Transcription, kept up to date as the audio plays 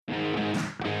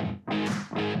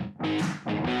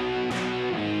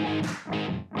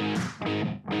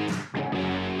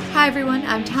Hi everyone,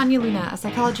 I'm Tanya Luna, a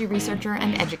psychology researcher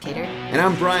and educator. And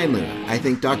I'm Brian Luna. I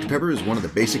think Dr. Pepper is one of the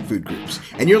basic food groups.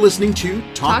 And you're listening to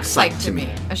Talk Psych to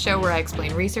Me, a show where I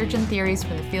explain research and theories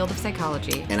from the field of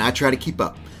psychology. And I try to keep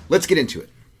up. Let's get into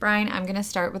it. Brian, I'm going to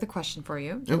start with a question for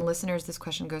you. And listeners, this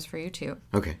question goes for you too.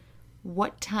 Okay.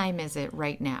 What time is it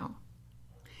right now?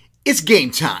 It's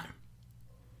game time.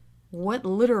 What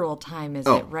literal time is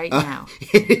it right now?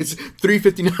 It's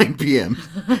 3:59 p.m.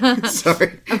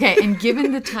 Sorry. Okay, and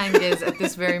given the time it is at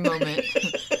this very moment...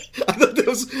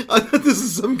 I thought this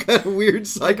is some kind of weird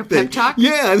psych like a thing. pep talk?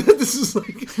 Yeah, I thought this is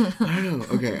like, I don't know.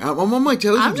 Okay, I'm on my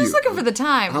toes with you. I'm just looking for the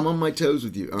time. I'm on my toes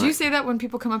with you. All Do you right. say that when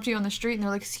people come up to you on the street and they're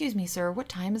like, excuse me, sir, what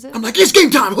time is it? I'm like, it's game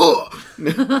time.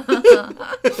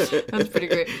 That's pretty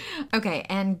great. Okay,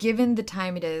 and given the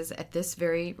time it is at this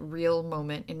very real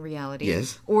moment in reality,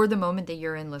 Yes. or the moment that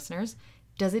you're in, listeners,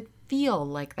 does it feel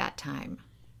like that time?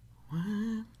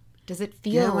 What? Does it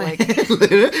feel like...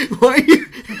 Why are you...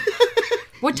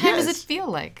 What time does it Yes. feel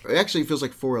like? It actually feels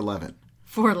like 4:11.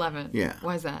 4:11. Yeah.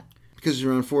 Why is that? Because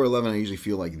around 4:11, I usually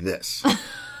feel like this.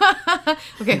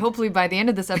 Okay, hopefully by the end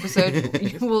of this episode,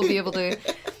 you will be able to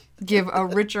give a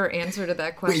richer answer to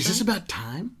that question. Wait, is this about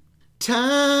time?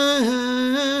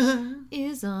 Time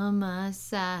is on my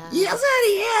side. Yes,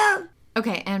 I am.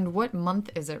 Okay, and what month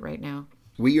is it right now?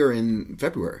 We are in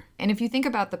February. And if you think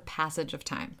about the passage of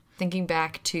time, thinking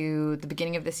back to the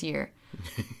beginning of this year,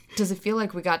 does it feel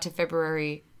like we got to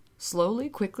February slowly,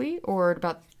 quickly, or at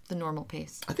about the normal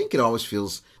pace? I think it always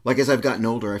feels like as I've gotten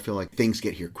older, I feel like things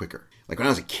get here quicker. Like when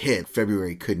I was a kid,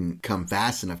 February couldn't come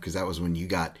fast enough because that was when we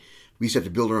used to have to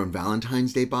build our own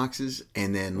Valentine's Day boxes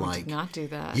and then We did not do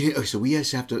that. So we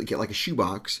used to have to get like a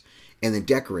shoebox and then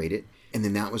decorate it. And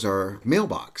then that was our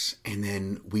mailbox. And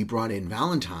then we brought in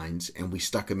Valentines and we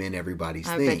stuck them in everybody's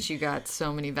thing. I bet you got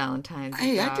so many Valentines.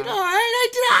 Hey, I did all right.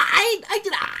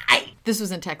 This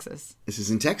was in Texas. This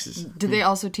is in Texas. Did they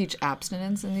also teach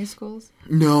abstinence in these schools?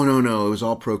 No. It was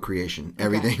all procreation. Okay.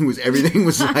 Everything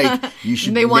was like, you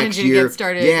should. They wanted you to get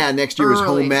started. Yeah, next year early. was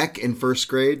home ec in first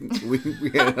grade.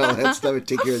 We had all that stuff to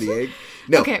take care of the egg.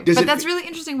 No, okay, but that's really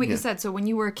interesting what you said. So when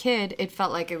you were a kid, it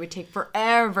felt like it would take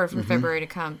forever for February to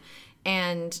come.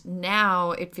 And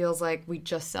now it feels like we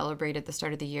just celebrated the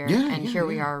start of the year. Here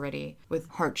we are already with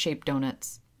heart-shaped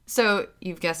donuts. So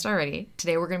you've guessed already,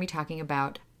 today we're going to be talking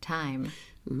about time.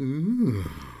 Ooh.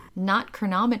 Not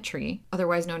chronometry,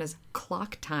 otherwise known as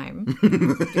clock time,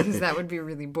 because that would be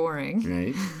really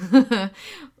boring. Right.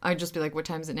 I'd just be like, what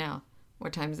time is it now?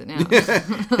 What time is it now?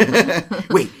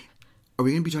 Wait, are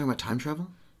we going to be talking about time travel?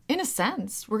 In a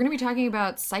sense, we're going to be talking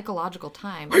about psychological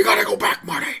time. We gotta go back,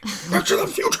 Marty. Back to the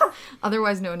future.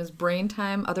 Otherwise known as brain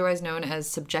time, otherwise known as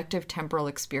subjective temporal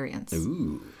experience.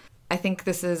 Ooh. I think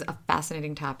this is a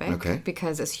fascinating topic. Okay.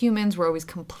 Because as humans, we're always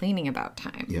complaining about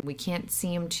time. Yep. We can't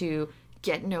seem to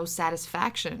get no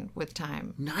satisfaction with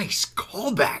time. Nice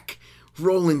callback.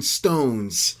 Rolling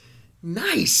Stones.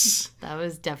 Nice. That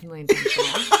was definitely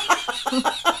intentional.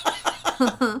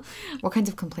 What kinds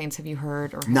of complaints have you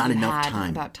heard or Not have you enough had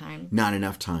time. about time? Not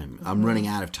enough time. I'm running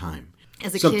out of time.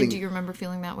 As a kid, do you remember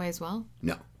feeling that way as well?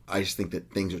 No. I just think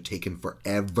that things are taking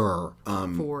forever.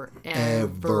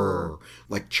 Forever.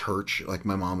 Like church. Like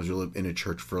my mom was really in a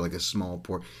church for like a small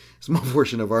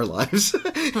portion of our lives.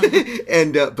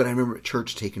 And but I remember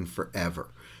church taking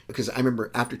forever. Because I remember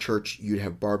after church, you'd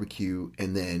have barbecue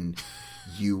and then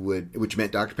you would, which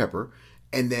meant Dr. Pepper,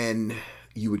 and then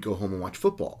you would go home and watch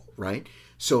football, right?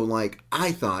 So like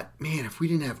I thought, man, if we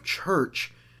didn't have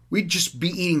church, we'd just be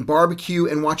eating barbecue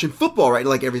and watching football, right?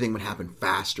 Like everything would happen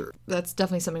faster. That's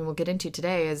definitely something we'll get into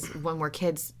today is when we're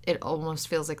kids, it almost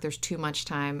feels like there's too much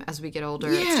time. As we get older,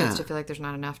 it starts to feel like there's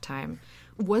not enough time.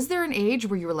 Was there an age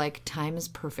where you were like, time is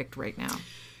perfect right now?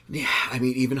 Yeah, I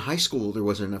mean, even high school, there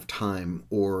wasn't enough time,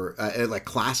 or like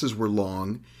classes were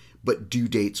long, but due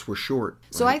dates were short.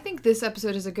 Right? So I think this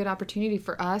episode is a good opportunity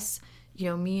for us,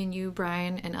 me and you,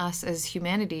 Brian, and us as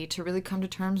humanity to really come to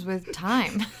terms with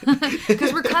time.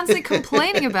 Because we're constantly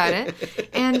complaining about it.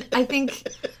 And I think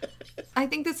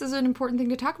this is an important thing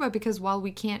to talk about because while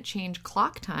we can't change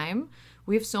clock time,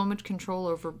 we have so much control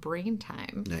over brain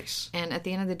time. Nice. And at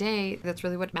the end of the day, that's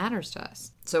really what matters to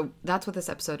us. So that's what this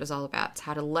episode is all about. It's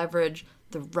how to leverage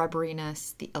the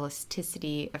rubberiness, the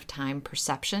elasticity of time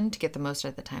perception to get the most out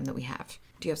of the time that we have.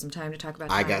 Do you have some time to talk about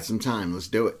time? I got some time. Let's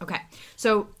do it. Okay.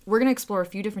 So we're going to explore a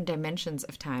few different dimensions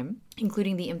of time,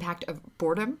 including the impact of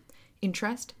boredom,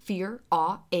 interest, fear,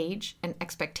 awe, age, and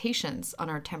expectations on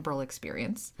our temporal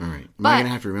experience. All right. Am I going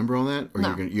to have to remember all that? Or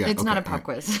No, you're gonna, it's not a pop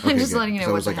quiz. Okay, I'm just good. letting you know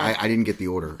so what I was to like, have. I didn't get the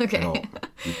order at all.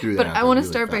 You threw that But out I there want to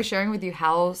really start by fast. sharing with you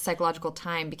how psychological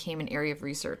time became an area of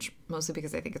research, mostly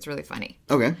because I think it's really funny.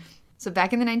 Okay. So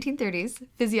back in the 1930s,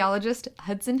 physiologist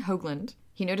Hudson Hoagland,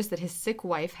 he noticed that his sick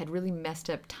wife had really messed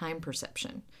up time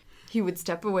perception. He would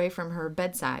step away from her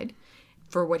bedside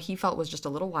for what he felt was just a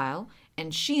little while,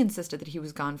 and she insisted that he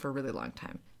was gone for a really long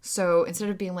time. So instead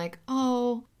of being like,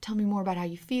 oh, tell me more about how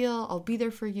you feel, I'll be there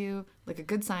for you, like a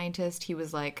good scientist, he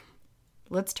was like,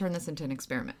 let's turn this into an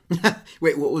experiment.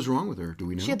 Wait, what was wrong with her? Do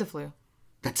we know? She had the flu.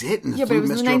 That's it? And the Yeah, but flu it was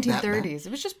in the messed her up that 1930s. bad?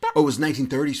 It was just bad. Oh, it was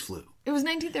 1930s flu. It was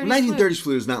 1930s 1930s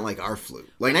flu is not like our flu.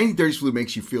 Like 1930s flu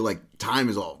makes you feel like time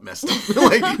is all messed up.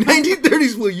 Like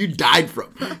 1930s flu, you died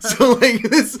from. So like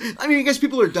this, I mean, I guess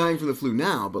people are dying from the flu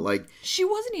now, but like She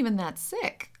wasn't even that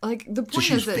sick. Like, the point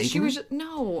she is was that she faking was...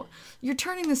 No, you're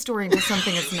turning the story into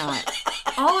something it's not.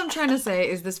 All I'm trying to say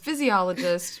is this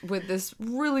physiologist with this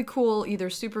really cool either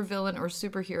supervillain or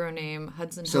superhero name,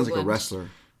 Hudson sounds like a Hoagland, wrestler.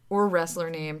 or wrestler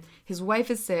name. His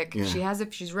wife is sick. Yeah.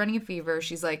 She's running a fever.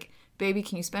 She's like, baby,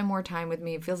 can you spend more time with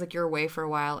me? It feels like you're away for a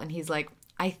while. And he's like,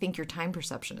 I think your time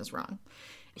perception is wrong.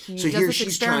 He So does here this she's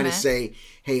experiment. trying to say,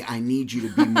 hey, I need you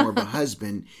to be more of a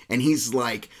husband. And he's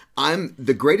like, I'm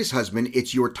the greatest husband.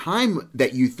 It's your time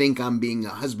that you think I'm being a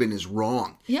husband is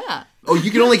wrong. Yeah. Oh,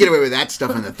 you can only get away with that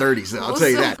stuff in the 30s. I'll tell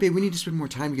you so- that. Babe, we need to spend more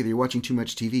time together. You're watching too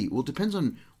much TV. Well, it depends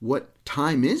on what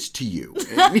time is to you.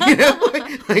 And, you know,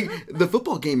 like the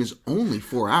football game is only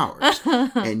 4 hours,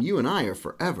 and you and I are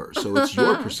forever. So it's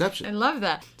your I perception. love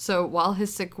that. So while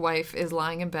his sick wife is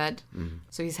lying in bed, Mm-hmm.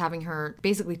 so he's having her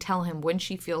basically tell him when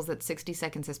she feels that 60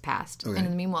 seconds has passed. And in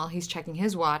the meanwhile, he's checking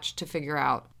his watch to figure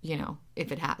out,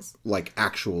 if it has. Like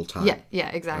actual time. Yeah,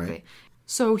 exactly. Right.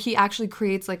 So he actually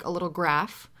creates like a little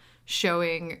graph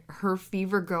showing her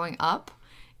fever going up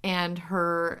and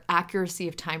her accuracy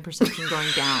of time perception going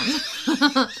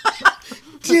down.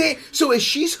 So as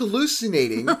she's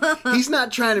hallucinating, he's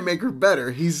not trying to make her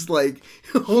better. He's like,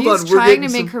 hold on, He's we're trying to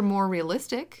getting make her more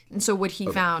realistic. And so what he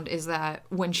found is that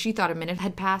when she thought a minute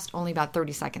had passed, only about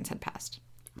 30 seconds had passed.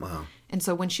 Wow. And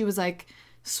so when she was like,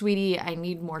 sweetie, I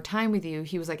need more time with you,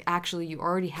 he was like, actually, you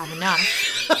already have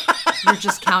enough. You're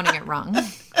just counting it wrong.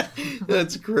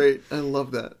 That's great. I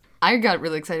love that. I got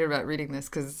really excited about reading this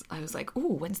because I was like,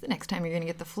 ooh, when's the next time you're going to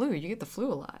get the flu? You get the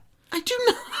flu a lot. I do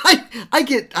not.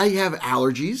 I have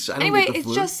allergies. I don't Anyway, get the it's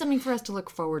flu. just something for us to look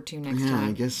forward to next Yeah, I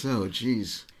time. guess so.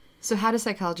 Jeez. So how do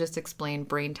psychologists explain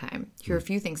brain time? Here are a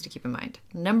few things to keep in mind.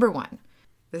 Number one,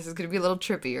 this is going to be a little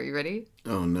trippy. Are you ready?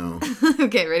 Oh, no.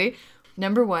 Okay, ready?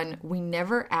 Number one, we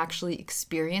never actually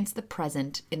experience the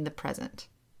present in the present.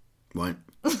 What?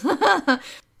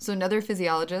 So another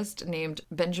physiologist named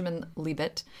Benjamin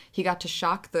Libet, he got to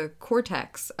shock the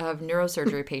cortex of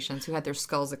neurosurgery patients who had their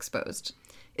skulls exposed.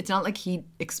 It's not like he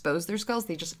exposed their skulls,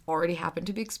 they just already happened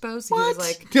to be exposed. So he was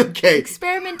like, Okay.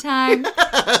 experiment time.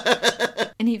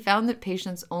 And he found that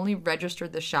patients only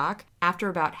registered the shock after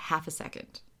about half a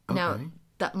second. Now, Okay.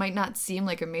 that might not seem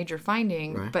like a major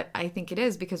finding, Right. but I think it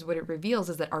is because what it reveals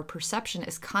is that our perception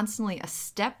is constantly a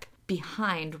step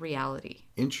behind reality.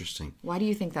 Interesting. Why do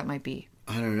you think that might be?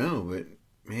 I don't know, but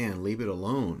man, leave it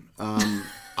alone. I'm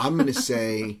going to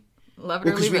say... Love it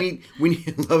Well, or because leave it. we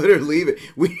need love it or leave it.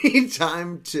 We need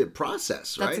time to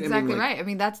process, right? That's exactly right. I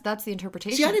mean, that's the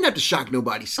interpretation. See, I didn't have to shock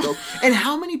nobody's skull. And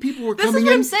how many people were This is coming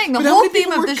what in? I'm saying. The but how whole many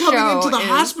people theme of were the coming show into the is-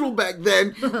 hospital back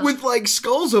then with like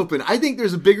skulls open. I think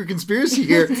there's a bigger conspiracy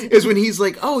here. Is when he's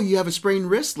like, "Oh, you have a sprained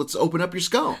wrist. Let's open up your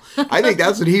skull." I think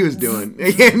that's what he was doing.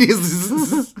 And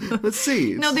he's, let's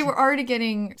see. No, they were already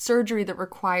getting surgery that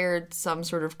required some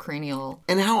sort of cranial.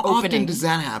 And how often opening. does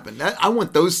that happen? I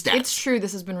want those stats. It's true.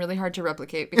 This has been really hard to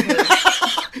replicate because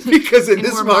because in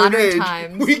this more modern modern age,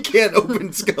 times. we can't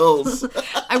open skulls.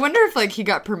 I wonder if like he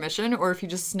got permission or if he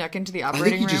just snuck into the I think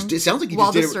operating he room. just did. Sounds like he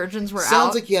while just did the it. surgeons were Sounds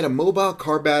out. like he had a mobile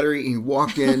car battery and he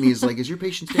walked in. He's like, "Is your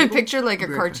patient I stable?" picture like a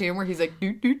cartoon where he's like,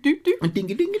 doo doo doo doo.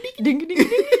 Ding-a-ding-a-ding. Ding, ding, ding,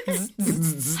 ding.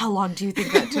 Zzz. How long do you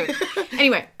think that took?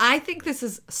 Anyway, I think this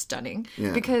is stunning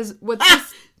Yeah. because what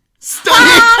this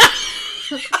Stunning.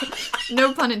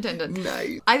 no pun intended.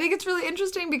 Nice. I think it's really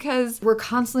interesting because we're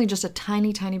constantly just a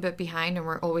tiny, tiny bit behind and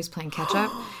we're always playing catch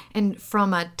up. And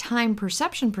from a time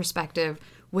perception perspective,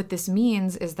 what this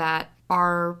means is that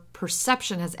our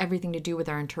perception has everything to do with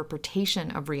our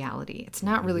interpretation of reality. It's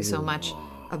not really so much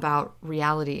about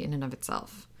reality in and of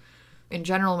itself. In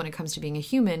general, when it comes to being a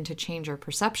human, to change our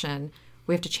perception,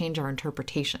 we have to change our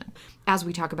interpretation. As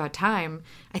we talk about time,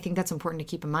 I think that's important to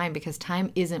keep in mind because time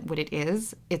isn't what it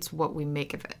is, it's what we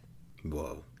make of it.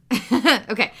 Whoa.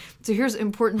 Okay, so here's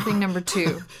important thing number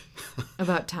 2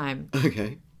 about time.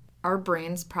 Okay. Our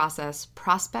brains process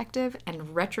prospective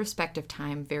and retrospective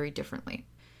time very differently.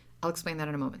 I'll explain that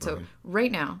in a moment. So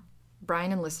right now,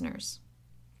 Brian and listeners,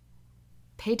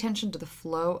 pay attention to the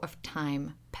flow of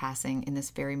time passing in this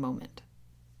very moment.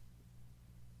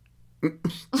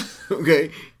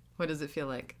 Okay. What does it feel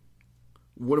like?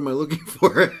 What am I looking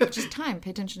for? Just time.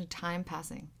 Pay attention to time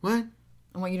passing. What?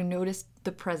 I want you to notice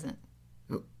the present.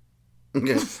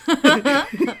 Okay.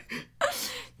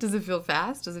 Does it feel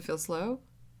fast? Does it feel slow?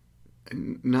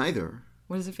 Neither.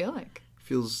 What does it feel like?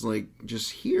 Feels like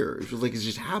just here. It feels like it's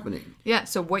just happening. Yeah,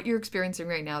 so what you're experiencing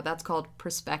right now, that's called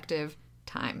perspective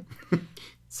time.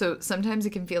 So sometimes it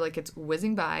can feel like it's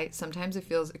whizzing by. Sometimes it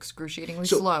feels excruciatingly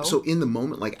slow. So in the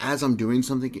moment, like as I'm doing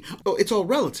something, it's all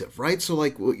relative, right? So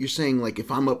like what you're saying, like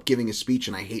if I'm up giving a speech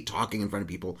and I hate talking in front of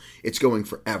people, it's going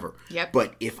forever. Yep.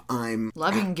 But if I'm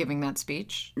Loving giving that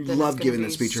speech. then love it's gonna giving be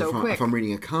that speech, so or quick. if I'm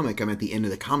reading a comic, I'm at the end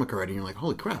of the comic already, and you're like,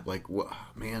 holy crap, like,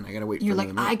 man, I gotta wait You're for like,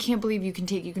 another minute. I can't believe you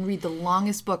can read the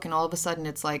longest book, and all of a sudden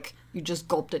it's like you just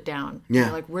gulped it down. Yeah.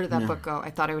 You're like, where did that book go? I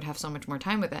thought I would have so much more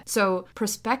time with it. So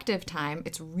perspective time,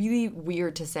 it's really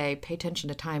weird to say, pay attention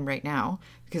to time right now,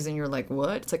 because then you're like,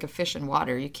 what? It's like a fish in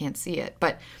water. You can't see it.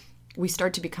 But we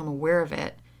start to become aware of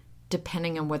it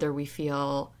depending on whether we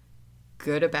feel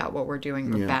good about what we're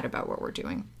doing or bad about what we're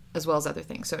doing, as well as other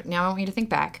things. So now I want you to think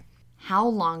back. How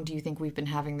long do you think we've been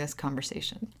having this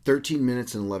conversation? 13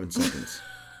 minutes and 11 seconds.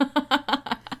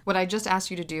 What I just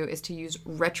asked you to do is to use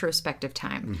retrospective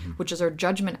time, which is our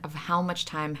judgment of how much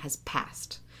time has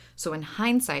passed. So in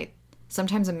hindsight,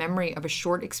 sometimes a memory of a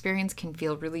short experience can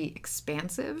feel really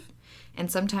expansive, and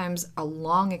sometimes a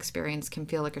long experience can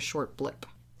feel like a short blip.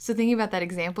 So thinking about that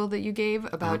example that you gave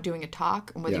about doing a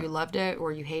talk and whether Yeah. you loved it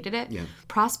or you hated it, Yeah.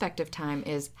 prospective time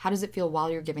is how does it feel while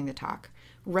you're giving the talk?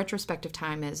 Retrospective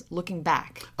time is looking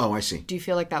back. Oh, I see. Do you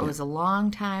feel like that was a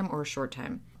long time or a short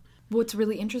time? What's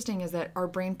really interesting is that our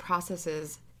brain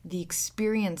processes the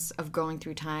experience of going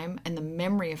through time and the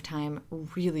memory of time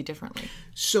really differently.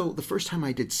 So the first time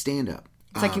I did stand-up,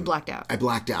 It's like you blacked out. I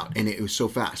blacked out, and it was so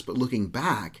fast. But looking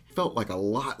back, it felt like a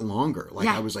lot longer. Like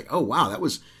Yeah. I was like, oh wow, that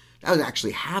was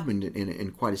actually happened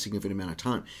in quite a significant amount of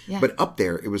time. Yeah. But up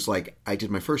there, it was like I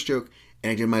did my first joke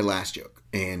and I did my last joke,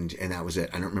 and that was it.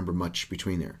 I don't remember much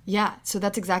between there. Yeah, so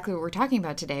that's exactly what we're talking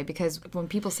about today, because when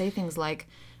people say things like,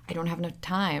 I don't have enough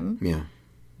time, Yeah.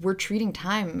 we're treating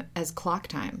time as clock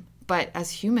time. But as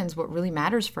humans, what really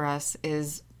matters for us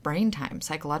is brain time,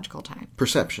 psychological time.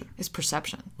 Perception. Is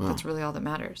perception. That's really all that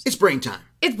matters. It's brain time.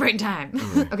 It's brain time.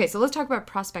 Okay, so let's talk about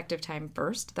prospective time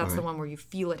first. That's the one where you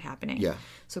feel it happening. Yeah.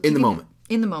 So In the keeping- moment.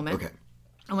 In the moment. Okay.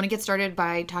 I want to get started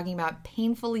by talking about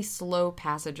painfully slow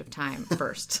passage of time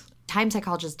first. Time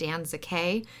psychologist Dan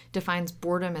Zakay defines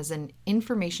boredom as an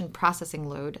information processing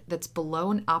load that's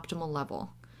below an optimal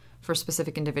level for a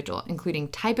specific individual, including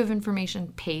type of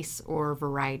information, pace, or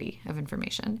variety of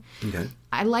information. Okay.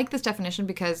 I like this definition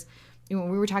because when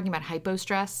we were talking about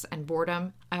hypostress and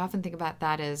boredom, I often think about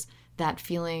that as that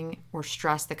feeling or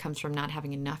stress that comes from not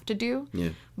having enough to do. Yeah.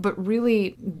 But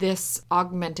really, this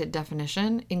augmented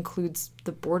definition includes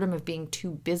the boredom of being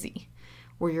too busy,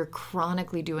 where you're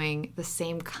chronically doing the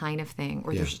same kind of thing,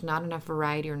 or there's just not enough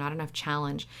variety or not enough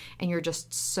challenge, and you're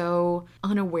just so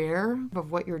unaware of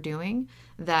what you're doing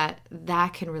that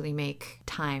can really make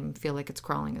time feel like it's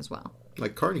crawling as well.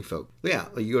 Like carny folk. Yeah,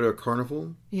 like you go to a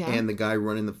carnival, Yeah. and the guy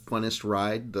running the funnest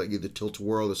ride, the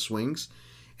tilt-a-whirl, the swings,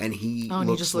 and he and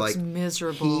he just looks like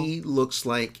miserable. He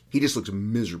just looks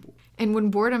miserable. And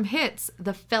when boredom hits,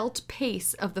 the felt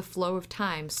pace of the flow of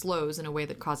time slows in a way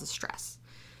that causes stress.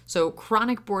 So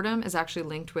chronic boredom is actually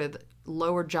linked with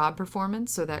lower job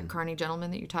performance. So that carny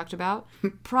gentleman that you talked about,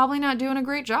 probably not doing a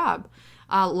great job.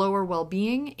 Lower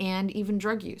well-being and even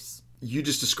drug use. You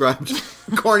just described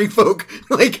carny folk.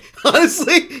 Like,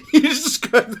 honestly, you just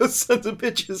described those sons of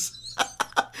bitches.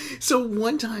 So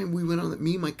one time we went on,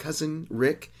 me, my cousin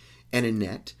Rick, and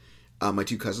Annette, my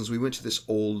two cousins, we went to this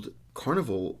old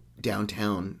carnival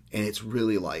downtown, and it's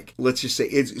really like, let's just say,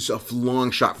 it's a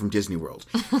long shot from Disney World.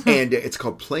 And it's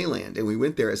called Playland, and we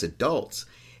went there as adults,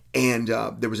 and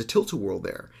there was a tilt-a-whirl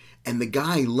there, and the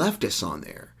guy left us on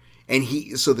there. And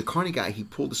so the carny guy, he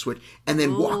pulled the switch and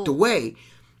then walked away.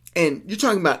 And you're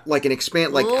talking about like an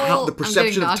how the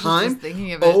perception of time. Just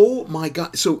thinking of it. Oh my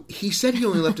God. So he said he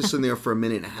only left us in there for a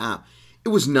minute and a half. It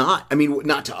was not,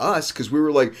 not to us, because we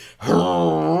were like,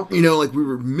 like we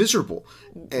were miserable.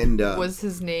 And Was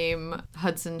his name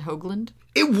Hudson Hoagland?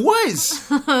 it was.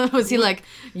 Was he like,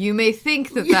 you may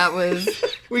think that was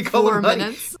We call 4 him Honey.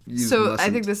 minutes? You So I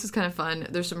mustn't. think this is kind of fun.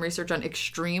 There's some research on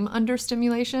extreme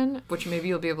understimulation, which maybe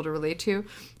you'll be able to relate to.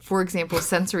 For example,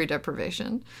 sensory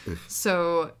deprivation.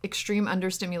 So extreme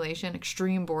understimulation,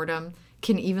 extreme boredom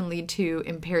can even lead to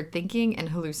impaired thinking and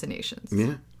hallucinations.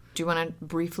 Yeah. Do you want to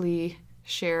briefly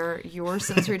share your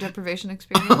sensory deprivation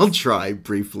experience? I'll try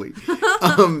briefly.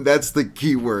 That's the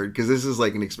key word, because this is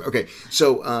like an experience. Okay,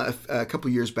 so a couple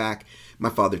years back, my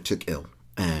father took ill,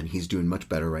 and he's doing much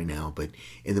better right now. But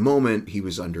in the moment, he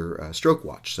was under stroke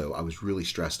watch, so I was really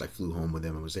stressed. I flew home with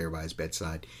him. I was there by his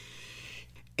bedside.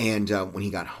 And when he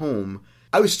got home,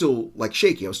 I was still like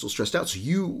shaky. I was still stressed out. So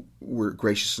you were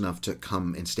gracious enough to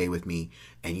come and stay with me.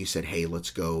 And you said, hey, let's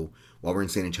go. While we're in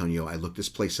San Antonio, I looked this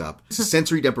place up. It's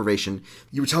sensory deprivation.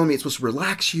 You were telling me it's supposed to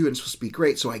relax you and it's supposed to be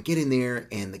great. So I get in there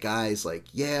and the guy's like,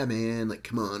 yeah, man, like,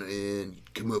 come on in.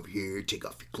 Come over here. Take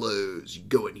off your clothes. You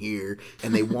go in here.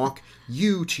 And they walk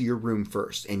you to your room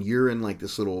first. And you're in like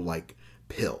this little like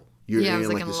pill. You're it was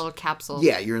in like in this, a little capsule.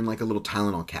 Yeah, you're in like a little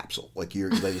Tylenol capsule. Like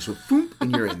you're like just boom,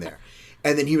 and you're in there.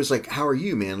 And then he was like, how are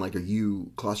you, man? Like, are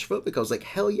you claustrophobic? I was like,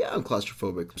 hell yeah, I'm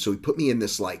claustrophobic. So he put me in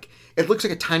this like, it looks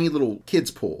like a tiny little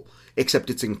kid's pool, except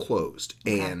it's enclosed.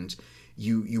 Okay. And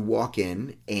you walk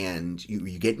in and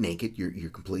you get naked.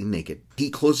 You're completely naked. He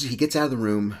gets out of the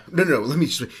room. No,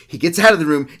 he gets out of the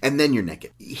room and then you're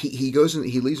naked. He goes in,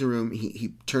 he leaves the room.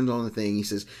 He turns on the thing. He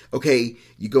says, okay,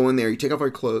 you go in there, you take off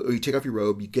your clothes, or you take off your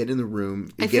robe, you get in the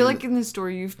room. I feel like in this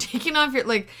story you've taken off your,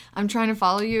 like, I'm trying to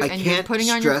follow you and you're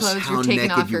putting on your clothes, you're taking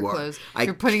off your clothes.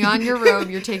 You're putting on your robe,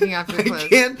 you're taking off your clothes. I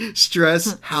can't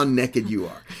stress how naked you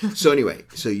are. So anyway,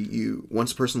 you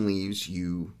once the person leaves,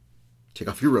 you take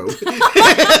off your robe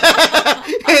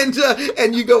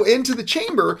and you go into the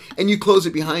chamber and you close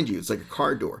it behind you. It's like a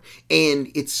car door,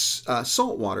 and it's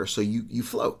salt water, so you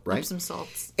float, right? Some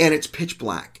salts, and it's pitch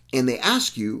black. And they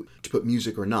ask you to put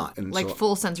music or not, and like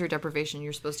full sensory deprivation.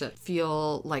 You're supposed to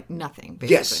feel like nothing.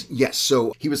 Basically. Yes.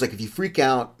 So he was like, if you freak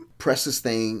out, press this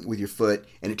thing with your foot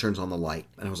and it turns on the light.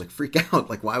 And I was like, freak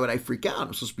out? Like, why would I freak out?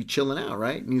 I'm supposed to be chilling out,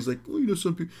 right? And he's like, well,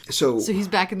 some people. So he's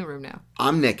back in the room now.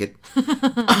 I'm naked.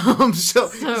 So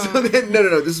then,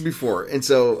 no, this is before. And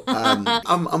so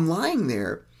I'm lying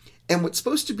there, and what's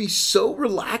supposed to be so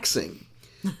relaxing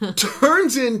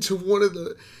turns into one of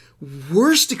the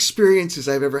worst experiences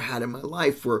I've ever had in my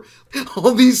life, where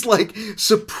all these like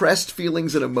suppressed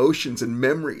feelings and emotions and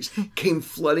memories came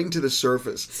flooding to the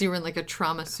surface. So you were in like a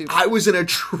trauma soup. I was in a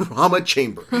trauma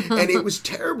chamber, and it was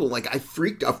terrible. Like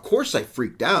of course I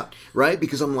freaked out, right?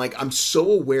 Because I'm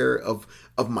so aware of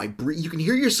my breathing. You can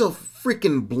hear yourself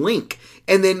freaking blink,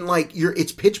 and then like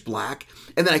it's pitch black,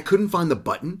 and then I couldn't find the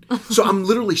button, so I'm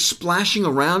literally splashing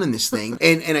around in this thing,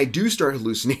 and I do start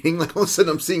hallucinating. Like all of a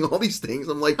sudden I'm seeing all these things.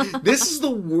 I'm like, this is the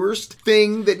worst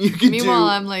thing that you can do. Meanwhile,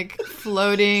 I'm like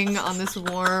floating on this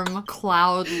warm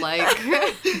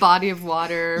cloud-like body of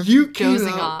water,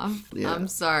 dozing off. Yeah. I'm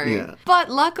sorry. Yeah. But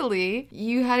luckily,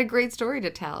 you had a great story to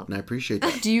tell. And I appreciate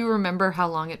that. Do you remember how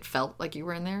long it felt like you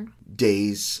were in there?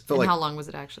 Days. And how long was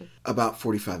it actually? About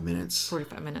 45 minutes.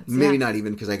 45 minutes. Maybe not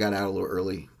even, because I got out a little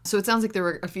early. So it sounds like there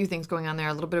were a few things going on there,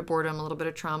 a little bit of boredom, a little bit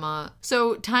of trauma.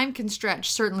 So time can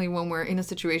stretch, certainly when we're in a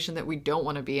situation that we don't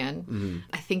want to be in. Mm-hmm.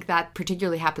 I think that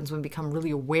particularly happens when we become really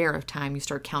aware of time. You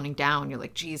start counting down. You're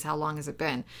like, geez, how long has it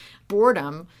been?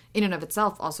 Boredom, in and of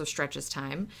itself, also stretches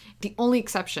time. The only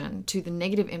exception to the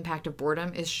negative impact of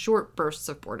boredom is short bursts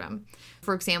of boredom.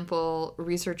 For example,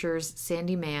 researchers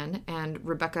Sandy Mann and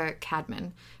Rebecca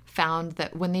Cadman found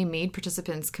that when they made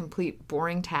participants complete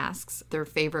boring tasks, their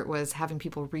favorite was having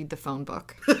people read the phone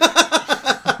book.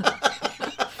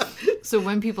 So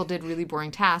when people did really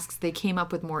boring tasks, they came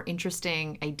up with more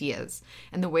interesting ideas.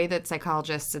 And the way that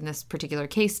psychologists in this particular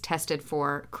case tested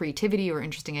for creativity or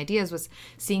interesting ideas was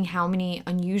seeing how many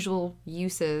unusual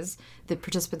uses the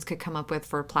participants could come up with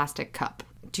for a plastic cup.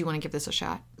 Do you want to give this a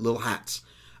shot? Little hats,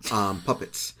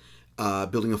 puppets,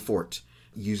 building a fort,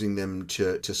 using them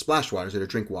to splash water instead of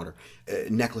drink water,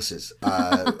 necklaces,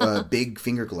 big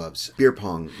finger gloves, beer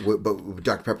pong with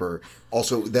Dr. Pepper,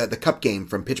 also the cup game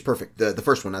from Pitch Perfect, the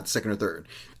first one, not the second or third.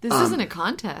 This isn't a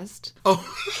contest. Oh,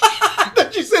 I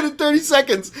thought you said in 30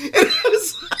 seconds.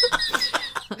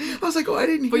 I was like, oh, I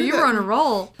didn't hear that. But you were on a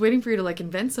roll, waiting for you to like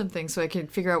invent something so I could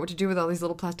figure out what to do with all these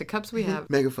little plastic cups we have.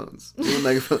 Megaphones. Little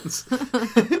megaphones.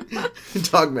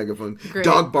 Dog megaphone. Great.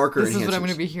 Dog barker enhancers. This is what I'm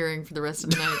going to be hearing for the rest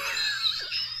of the night.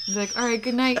 I'm like, all right,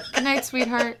 good night. Good night,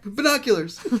 sweetheart.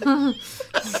 Binoculars.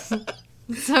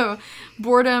 So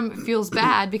boredom feels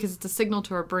bad because it's a signal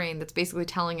to our brain that's basically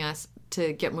telling us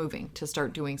to get moving, to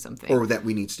start doing something. Or that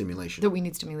we need stimulation.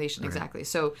 Exactly. Right.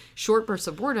 So short bursts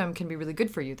of boredom can be really good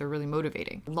for you. They're really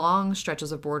motivating. Long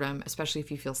stretches of boredom, especially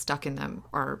if you feel stuck in them,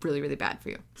 are really, really bad for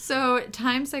you. So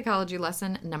time psychology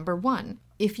lesson number 1.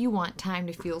 If you want time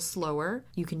to feel slower,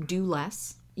 you can do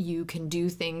less You can do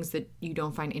things that you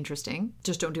don't find interesting.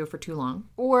 Just don't do it for too long.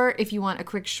 Or if you want a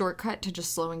quick shortcut to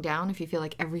just slowing down, if you feel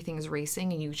like everything is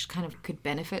racing and you just kind of could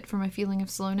benefit from a feeling of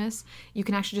slowness, you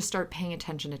can actually just start paying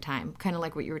attention to time. Kind of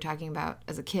like what you were talking about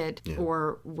as a kid,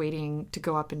 or waiting to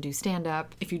go up and do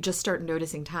stand-up. If you just start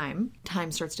noticing time,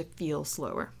 time starts to feel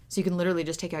slower. So you can literally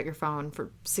just take out your phone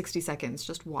for 60 seconds,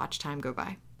 just watch time go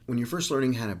by. When you're first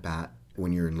learning how to bat,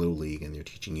 when you're in Little League and they're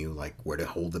teaching you like where to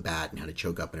hold the bat and how to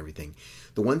choke up and everything,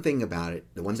 the one thing about it,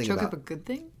 Choke up a good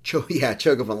thing? Choke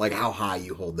up on like how high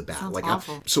you hold the bat. Sounds like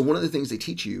awful. So one of the things they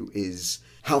teach you is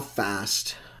how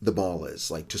fast the ball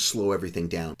is, like to slow everything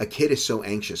down. A kid is so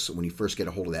anxious when you first get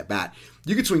a hold of that bat.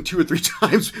 You could swing 2 or 3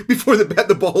 times before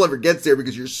the ball ever gets there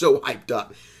because you're so hyped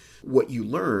up. What you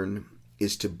learn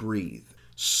is to breathe.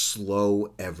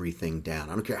 Slow everything down.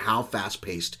 I don't care how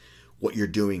fast-paced what you're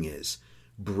doing is.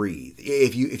 Breathe.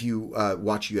 If you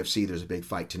watch UFC, there's a big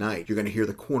fight tonight. You're going to hear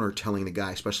the corner telling the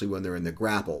guy, especially when they're in the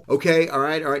grapple, okay, all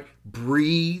right,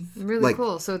 breathe. Really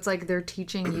cool. So it's like they're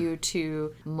teaching you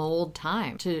to mold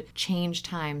time, to change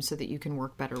time so that you can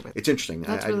work better with it. It's interesting.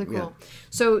 That's really cool. Yeah.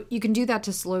 So you can do that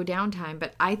to slow down time,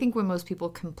 but I think when most people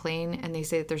complain and they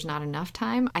say that there's not enough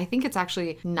time, I think it's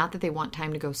actually not that they want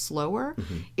time to go slower.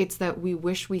 Mm-hmm. It's that we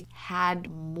wish we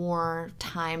had more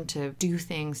time to do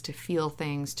things, to feel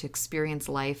things, to experience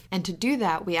life. And to do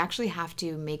that, we actually have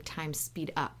to make time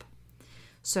speed up.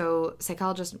 So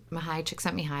psychologist Mihai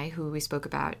Csikszentmihalyi, who we spoke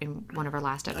about in one of our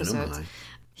last episodes,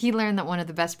 he learned that one of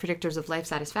the best predictors of life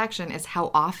satisfaction is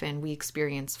how often we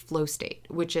experience flow state,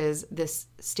 which is this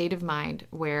state of mind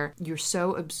where you're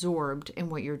so absorbed in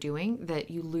what you're doing that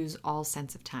you lose all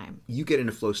sense of time. You get in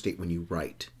a flow state when you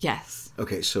write. Yes.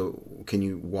 Okay, so can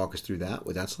you walk us through that,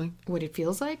 what that's like? What it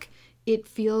feels like? It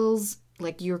feels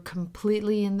like you're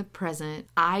completely in the present.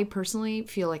 I personally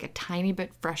feel like a tiny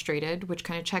bit frustrated, which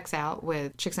kind of checks out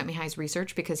with Csikszentmihalyi's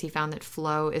research because he found that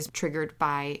flow is triggered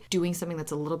by doing something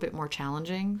that's a little bit more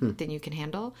challenging than you can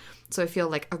handle. So I feel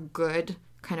like a good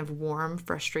kind of warm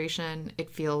frustration. It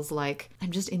feels like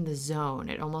I'm just in the zone.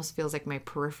 It almost feels like my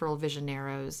peripheral vision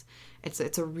narrows.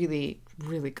 It's a really,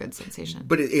 really good sensation.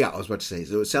 But I was about to say,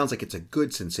 so it sounds like it's a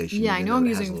good sensation. Yeah, I know I'm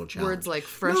using words like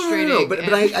frustrating. No, but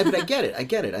I get it. I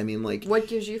get it. I mean, like, what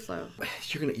gives you flow?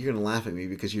 You're gonna laugh at me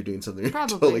because you're doing something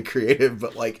Probably totally creative.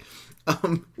 But like,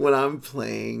 when I'm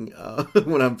playing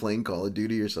Call of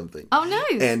Duty or something. Oh,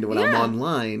 nice. And when I'm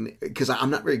online, because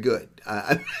I'm not very good,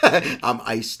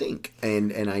 I stink,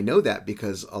 and I know that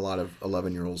because a lot of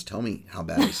 11-year-olds tell me how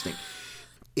bad I stink.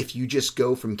 If you just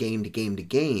go from game to game to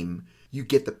game, you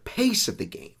get the pace of the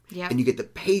game. Yep. And you get the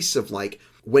pace of like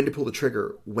when to pull the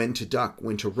trigger, when to duck,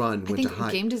 when to run, when to hide. I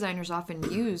think game designers often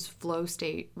use flow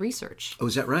state research. Oh,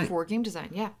 is that right? For game design,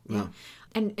 yeah. Wow.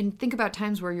 And think about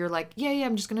times where you're like, yeah,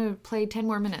 I'm just going to play 10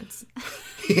 more minutes.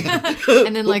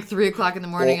 And then like 3 o'clock in the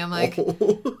morning, I'm like,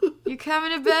 you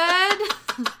coming to bed?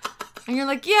 And you're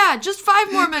like, yeah, just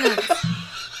 5 more minutes.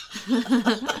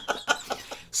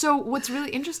 So what's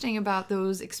really interesting about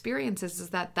those experiences is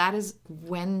that is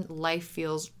when life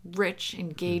feels rich,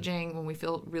 engaging, when we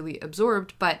feel really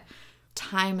absorbed, but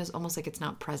time is almost like it's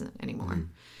not present anymore.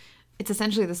 Mm-hmm. It's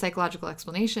essentially the psychological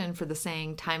explanation for the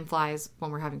saying, time flies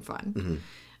when we're having fun. Mm-hmm.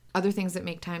 Other things that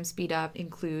make time speed up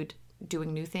include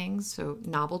doing new things, so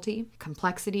novelty,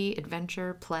 complexity,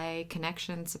 adventure, play,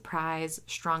 connection, surprise,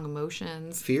 strong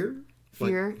emotions.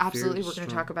 Fear, absolutely. We're going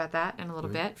to talk about that in a little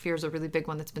bit. Fear is a really big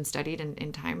one that's been studied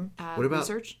in time what about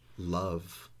research.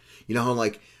 Love? You know how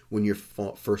like when you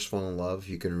first fall in love,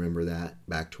 you can remember that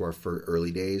back to our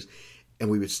early days, and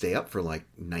we would stay up for like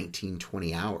 19,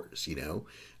 20 hours, you know?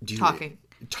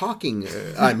 Talking,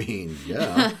 I mean,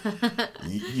 yeah.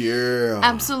 Yeah.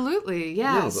 Absolutely,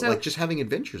 yeah. No, but like just having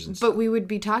adventures and stuff. But we would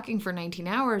be talking for 19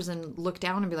 hours and look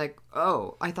down and be like,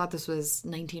 oh, I thought this was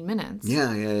 19 minutes.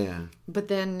 Yeah. But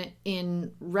then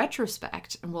in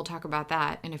retrospect, and we'll talk about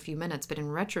that in a few minutes, but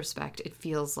in retrospect, it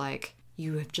feels like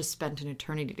you have just spent an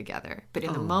eternity together. But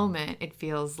in the moment, it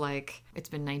feels like it's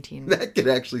been 19 That could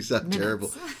actually sound minutes.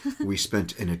 Terrible. We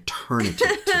spent an eternity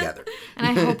together. And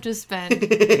I hope to spend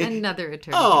another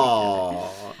eternity together.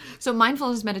 So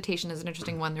mindfulness meditation is an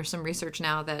interesting one. There's some research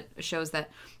now that shows that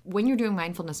when you're doing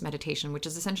mindfulness meditation, which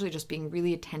is essentially just being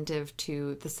really attentive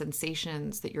to the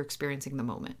sensations that you're experiencing in the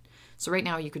moment. So right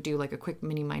now you could do like a quick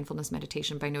mini mindfulness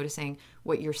meditation by noticing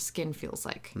what your skin feels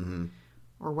like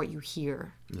or what you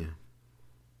hear. Yeah.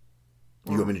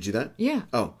 You want me to do that? Yeah.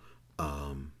 Oh.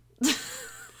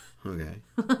 Okay.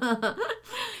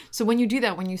 So when you do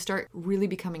that, when you start really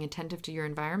becoming attentive to your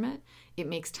environment, it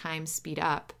makes time speed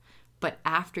up. But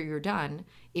after you're done,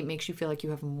 it makes you feel like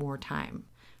you have more time.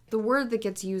 The word that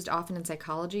gets used often in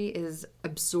psychology is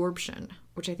absorption,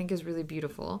 which I think is really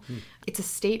beautiful. It's a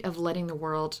state of letting the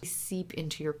world seep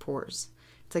into your pores.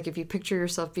 It's like if you picture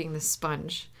yourself being this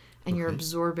sponge and you're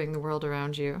absorbing the world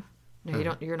around you. No, you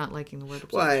don't. You're not liking the word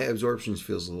absorption. Well, absorption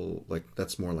feels a little like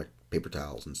that's more like paper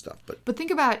towels and stuff. But think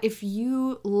about if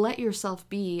you let yourself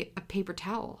be a paper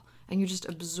towel and you just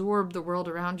absorb the world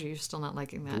around you, you're still not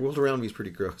liking that. The world around me is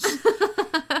pretty gross.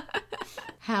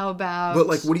 How about... But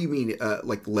like, what do you mean?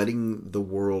 Like letting the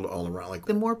world all around? Like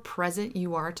the more present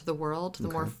you are to the world, the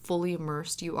more fully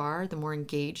immersed you are, the more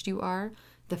engaged you are,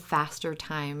 the faster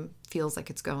time feels like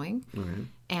it's going.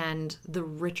 And the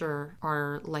richer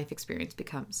our life experience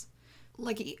becomes.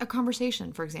 Like a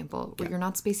conversation, for example, where you're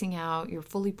not spacing out, you're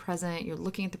fully present, you're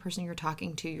looking at the person you're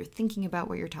talking to, you're thinking about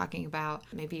what you're talking about.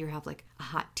 Maybe you have like a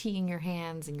hot tea in your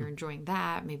hands and you're enjoying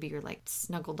that. Maybe you're like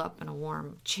snuggled up in a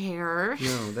warm chair.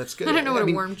 No, that's good. I don't know what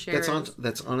a warm chair is.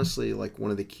 That's honestly like one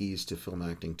of the keys to film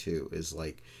acting too, is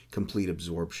like complete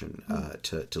absorption,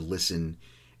 to listen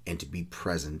and to be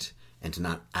present and to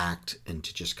not act and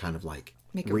to just kind of like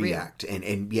react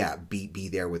and yeah, be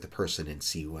there with the person and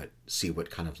see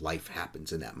what kind of life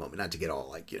happens in that moment. Not to get all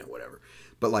like, whatever.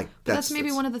 But like that's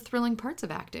maybe one of the thrilling parts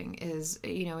of acting is,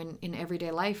 in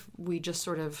everyday life we just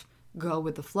sort of go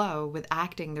with the flow. With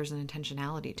acting, there's an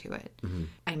intentionality to it.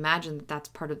 I imagine that that's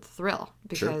part of the thrill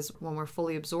because when we're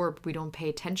fully absorbed, we don't pay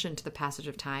attention to the passage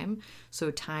of time,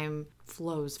 so time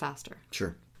flows faster.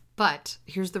 Sure. But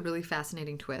here's the really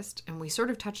fascinating twist, and we sort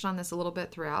of touched on this a little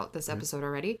bit throughout this episode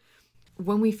already.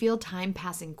 When we feel time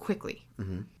passing quickly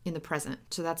in the present,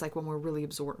 so that's like when we're really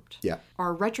absorbed. Yeah.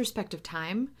 Our retrospective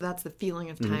time, that's the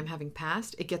feeling of time having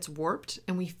passed, it gets warped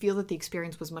and we feel that the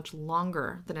experience was much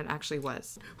longer than it actually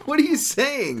was. What are you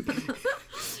saying?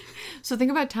 So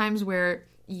think about times where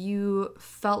you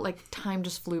felt like time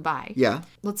just flew by. Yeah.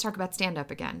 Let's talk about stand-up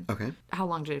again. Okay. How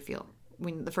long did it feel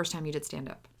when the first time you did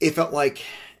stand-up? It felt like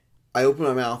I opened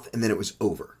my mouth and then it was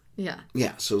over. Yeah.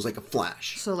 Yeah, so it was like a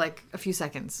flash. So like a few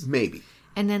seconds. Maybe.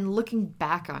 And then looking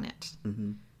back on it,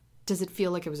 does it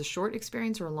feel like it was a short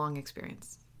experience or a long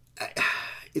experience?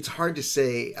 It's hard to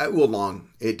say. Long.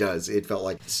 It does. It felt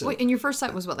like... Wait, and your first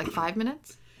set was what, like 5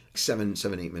 minutes? 7,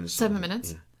 8 minutes. 7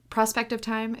 minutes? Yeah. Prospective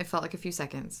time, it felt like a few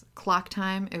seconds. Clock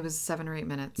time, it was 7 or 8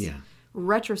 minutes. Yeah.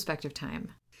 Retrospective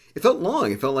time. It felt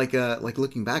long. It felt like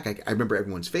looking back. I remember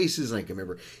everyone's faces. I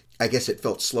guess it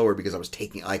felt slower because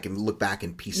I can look back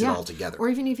and piece it all together. Or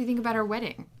even if you think about our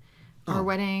wedding. Our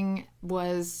wedding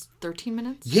was 13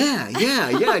 minutes? Yeah.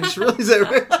 I just realized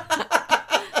that.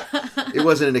 It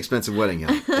wasn't an expensive wedding,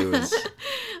 y'all. It was...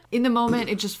 In the moment,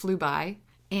 it just flew by.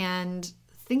 And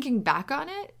thinking back on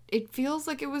it, it feels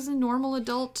like it was a normal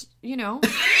adult,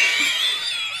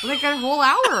 like a whole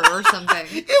hour or something.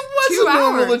 It was 2 a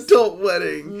normal hours. adult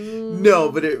wedding.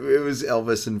 No, but it was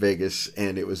Elvis in Vegas,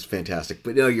 and it was fantastic.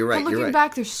 But no, you're right. But You're right.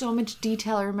 back, there's so much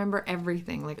detail. I remember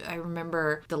everything. Like, I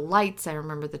remember the lights. I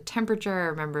remember the temperature. I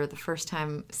remember the first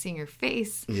time seeing your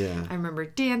face. Yeah. I remember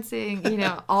dancing,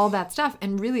 all that stuff.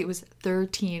 And really, it was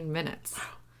 13 minutes. Wow.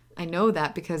 I know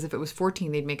that because if it was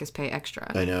 14, they'd make us pay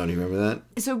extra. I know. Do you remember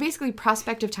that? So basically,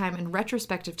 prospective time and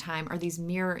retrospective time are these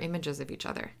mirror images of each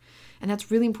other. And that's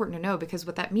really important to know because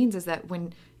what that means is that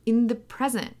when in the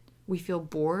present we feel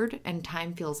bored and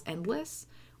time feels endless,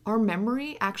 our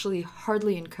memory actually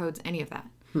hardly encodes any of that.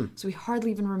 So we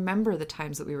hardly even remember the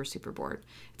times that we were super bored.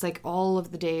 It's like all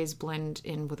of the days blend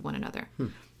in with one another.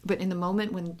 But in the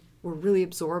moment when we're really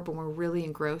absorbed, when we're really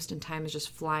engrossed and time is just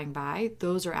flying by,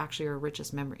 those are actually our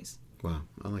richest memories. Wow,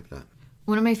 I like that.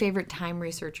 One of my favorite time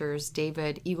researchers,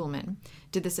 David Eagleman,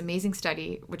 did this amazing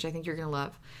study, which I think you're going to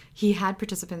love. He had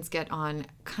participants get on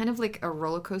kind of like a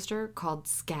roller coaster called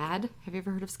SCAD. Have you ever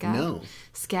heard of SCAD? No.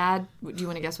 SCAD, do you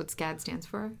want to guess what SCAD stands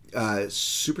for?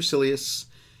 Supercilious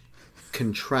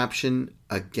contraption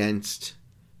against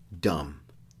dumb.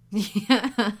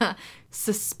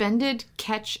 Suspended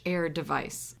catch air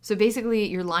device. So basically,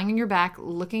 you're lying on your back,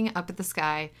 looking up at the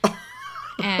sky,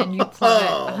 and you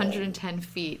plummet 110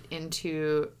 feet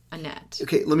into a net.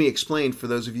 Okay, let me explain for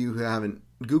those of you who haven't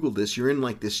Googled this. You're in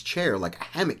like this chair, like a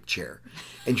hammock chair,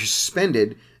 and you're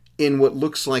suspended in what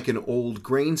looks like an old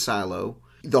grain silo.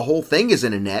 The whole thing is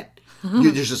in a net.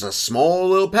 There's just a small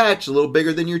little patch, a little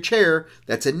bigger than your chair.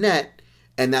 That's a net.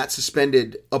 And that's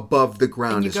suspended above the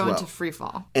ground as well. And you go into free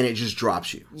fall. And it just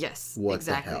drops you. Yes, what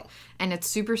exactly. The hell? And it's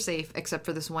super safe, except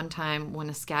for this one time when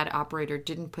a SCAD operator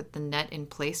didn't put the net in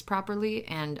place properly,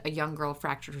 and a young girl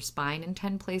fractured her spine in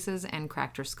 10 places and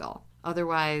cracked her skull.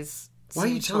 Otherwise, why are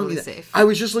you telling me that? Safe. I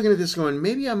was just looking at this going,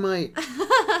 maybe I might.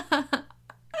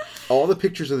 All the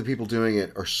pictures of the people doing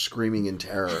it are screaming in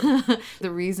terror.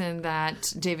 The reason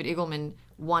that David Eagleman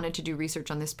wanted to do research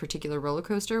on this particular roller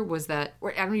coaster was that,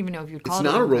 or I don't even know if you'd call It's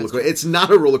it not a roller coaster. It's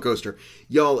not a roller coaster.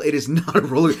 Y'all, it is not a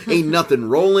roller Ain't nothing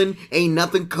rolling. Ain't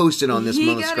nothing coasting on this He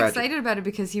Mount got Scratch. excited about it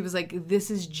because he was like,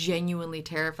 this is genuinely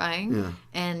terrifying. Yeah.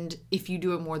 And if you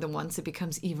do it more than once, it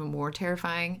becomes even more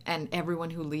terrifying. And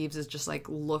everyone who leaves is just like,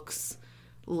 looks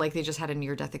like they just had a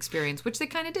near-death experience, which they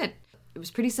kind of did. It was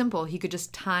pretty simple. He could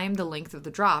just time the length of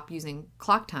the drop using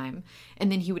clock time, and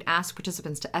then he would ask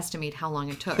participants to estimate how long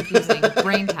it took using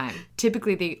brain time.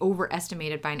 Typically, they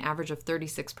overestimated by an average of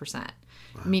 36%,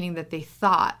 meaning that they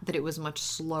thought that it was much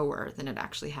slower than it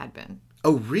actually had been.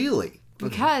 Oh, really?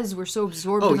 Because we're so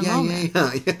absorbed in the moment.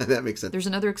 Yeah, that makes sense. There's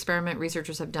another experiment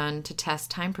researchers have done to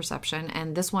test time perception,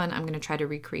 and this one I'm going to try to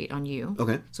recreate on you.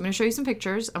 Okay. So I'm going to show you some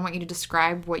pictures. I want you to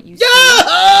describe what you see.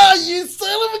 Yeah! You son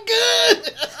of a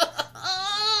gun!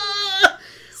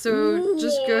 So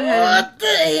just go ahead What the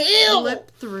hell?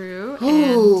 flip through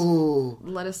and Oh.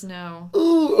 let us know.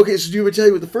 Ooh, okay, so do you want me to tell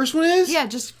you what the first one is? Yeah,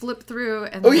 just flip through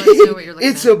and Okay, let us know what you're looking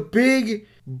it's at. a big,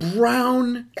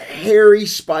 brown, hairy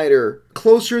spider.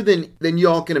 Closer than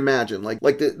y'all can imagine. Like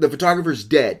the photographer's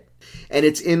dead. And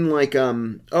it's in like, I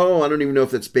don't even know if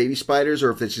that's baby spiders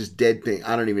or if it's just dead thing.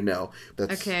 I don't even know.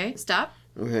 Okay, stop.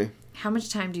 Okay. How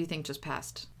much time do you think just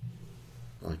passed?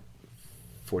 Like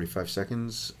 45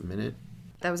 seconds, a minute.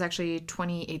 That was actually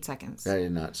 28 seconds. That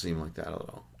did not seem like that at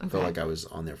all. I felt like I was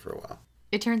on there for a while.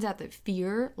 It turns out that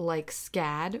fear, like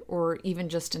SCAD, or even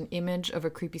just an image of a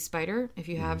creepy spider, if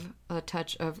you have a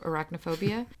touch of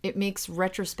arachnophobia, it makes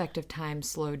retrospective time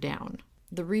slow down.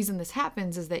 The reason this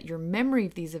happens is that your memory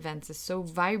of these events is so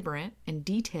vibrant and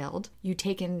detailed, you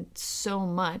take in so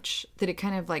much that it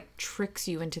kind of like tricks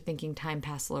you into thinking time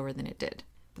passed slower than it did.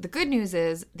 But the good news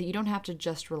is that you don't have to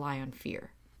just rely on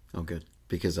fear. Oh, good.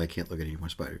 Because I can't look at any more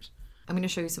spiders. I'm going to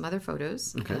show you some other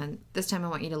photos. Okay. And this time I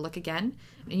want you to look again.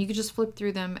 And you could just flip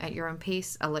through them at your own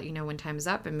pace. I'll let you know when time is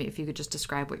up. And if you could just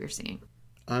describe what you're seeing.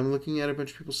 I'm looking at a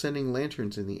bunch of people sending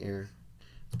lanterns in the air.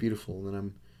 It's beautiful.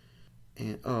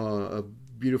 And a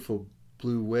beautiful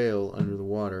blue whale under the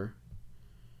water.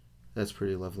 That's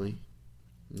pretty lovely.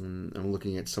 And I'm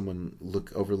looking at someone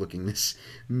overlooking this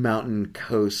mountain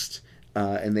coast.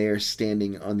 And they are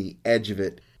standing on the edge of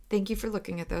it. Thank you for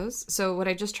looking at those. So what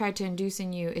I just tried to induce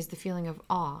in you is the feeling of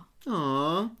awe.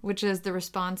 Aww. Which is the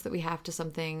response that we have to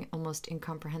something almost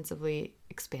incomprehensibly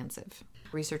expansive.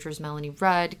 Researchers Melanie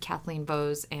Rudd, Kathleen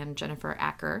Bose, and Jennifer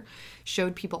Acker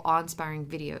showed people awe-inspiring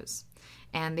videos.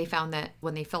 And they found that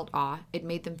when they felt awe, it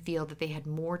made them feel that they had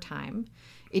more time.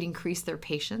 It increased their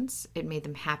patience. It made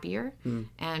them happier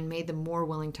and made them more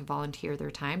willing to volunteer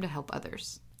their time to help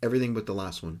others. Everything but the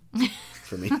last one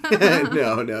for me.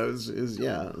 No,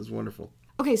 it was wonderful.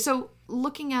 Okay, so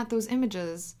looking at those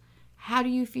images, how do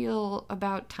you feel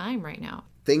about time right now?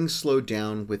 Things slowed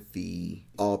down with the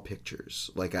all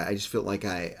pictures. Like I just felt like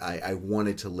I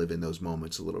wanted to live in those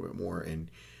moments a little bit more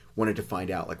and wanted to find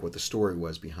out like what the story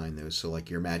was behind those. So like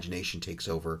your imagination takes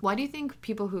over. Why do you think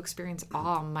people who experience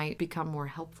awe might become more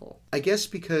helpful? I guess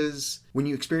because when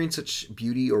you experience such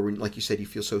beauty, or when, like you said, you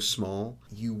feel so small,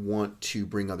 you want to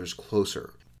bring others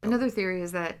closer. Another theory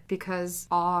is that because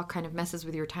awe kind of messes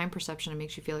with your time perception and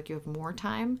makes you feel like you have more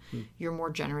time, you're more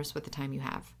generous with the time you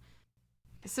have.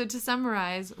 So to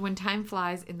summarize, when time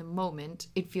flies in the moment,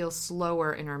 it feels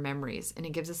slower in our memories, and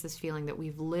it gives us this feeling that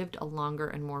we've lived a longer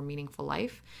and more meaningful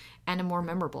life and a more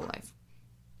memorable life.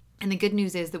 And the good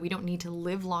news is that we don't need to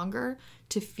live longer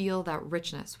to feel that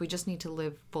richness. We just need to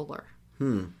live fuller.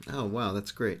 Oh, wow,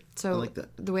 that's great. So I like that.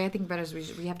 The way I think about it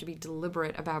is we have to be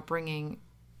deliberate about bringing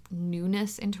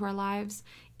newness into our lives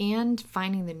and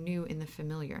finding the new in the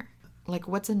familiar. Like,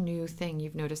 what's a new thing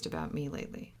you've noticed about me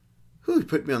lately? You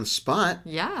put me on the spot.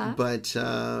 Yeah. But,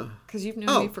 Because you've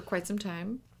known me for quite some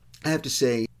time. I have to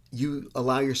say, you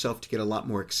allow yourself to get a lot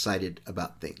more excited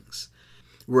about things.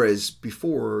 Whereas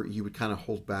before, you would kind of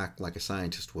hold back like a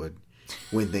scientist would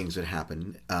when things would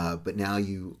happen. But now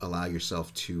you allow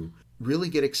yourself to really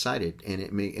get excited, and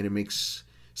it makes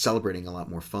celebrating a lot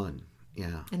more fun.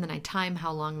 Yeah. And then I time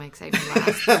how long my excitement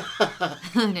lasts.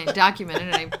 And I document it,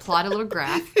 and I plot a little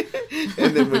graph.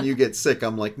 And then when you get sick,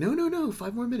 I'm like, no,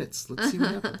 5 more minutes. Let's see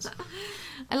what happens.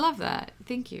 I love that.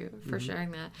 Thank you for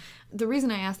sharing that. The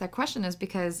reason I asked that question is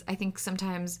because I think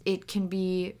sometimes it can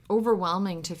be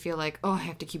overwhelming to feel like, oh, I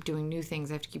have to keep doing new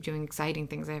things. I have to keep doing exciting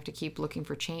things. I have to keep looking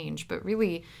for change. But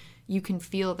really, you can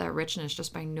feel that richness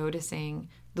just by noticing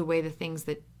the way the things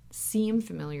that seem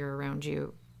familiar around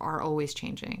you are always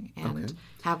changing and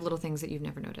have little things that you've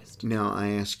never noticed. Now, I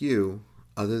ask you,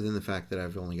 other than the fact that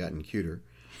I've only gotten cuter,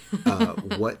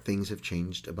 what things have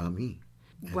changed about me?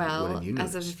 And what Well, have you as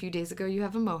of noticed? a few days ago, you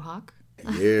have a mohawk.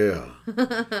 Yeah.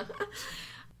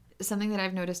 something that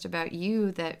I've noticed about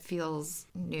you that feels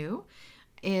new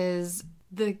is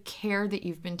the care that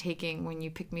you've been taking when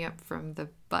you pick me up from the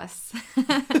bus.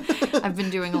 I've been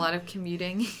doing a lot of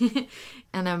commuting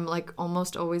and I'm like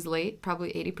almost always late,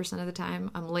 probably 80% of the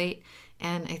time I'm late.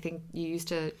 And I think you used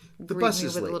to greet me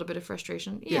with a little bit of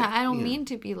frustration. Yeah, I don't mean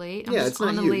to be late. I'm just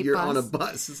on a late You're bus. on a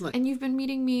bus. It's not... And you've been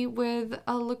meeting me with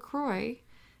a LaCroix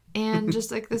and just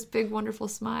like this big, wonderful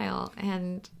smile.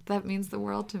 And that means the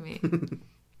world to me.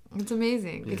 It's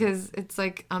amazing because it's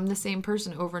like I'm the same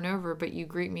person over and over, but you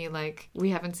greet me like we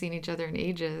haven't seen each other in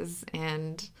ages.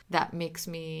 And that makes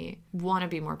me want to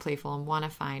be more playful and want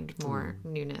to find more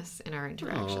newness in our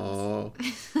interactions.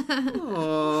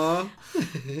 Aww.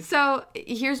 So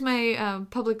here's my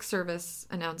public service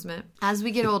announcement. As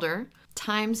we get older,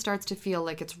 time starts to feel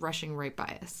like it's rushing right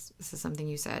by us. This is something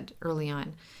you said early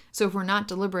on. So if we're not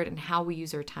deliberate in how we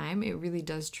use our time, it really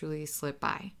does truly slip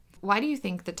by. Why do you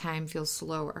think the time feels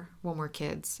slower when we're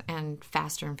kids and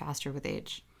faster with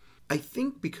age? I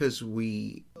think because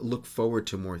we look forward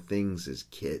to more things as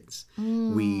kids.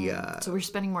 So we're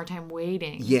spending more time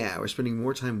waiting. Yeah, we're spending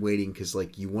more time waiting because,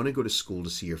 like, you want to go to school to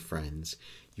see your friends.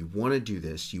 You want to do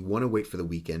this. You want to wait for the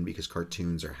weekend because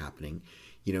cartoons are happening.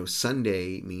 You know,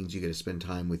 Sunday means you get to spend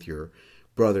time with your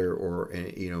brother or,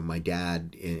 you know, my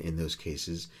dad in those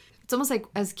cases. It's almost like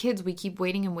as kids, we keep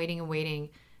waiting and waiting and waiting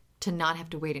to not have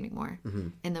to wait anymore.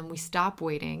 And then we stop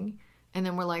waiting and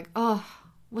then we're like, oh,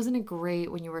 wasn't it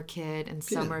great when you were a kid and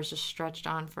summer's just stretched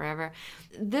on forever?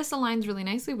 This aligns really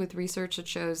nicely with research that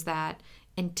shows that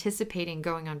anticipating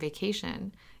going on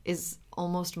vacation is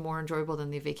almost more enjoyable than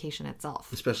the vacation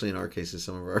itself. Especially in our cases,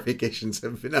 some of our vacations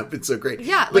have not been so great.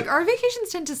 Yeah, like our vacations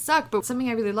tend to suck, but something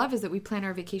I really love is that we plan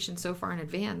our vacation so far in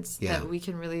advance that we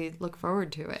can really look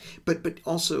forward to it. But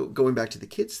also going back to the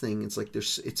kids thing, it's like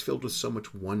it's filled with so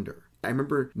much wonder. I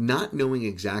remember not knowing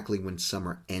exactly when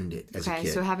summer ended as a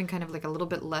kid. So having kind of like a little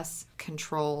bit less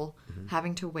control,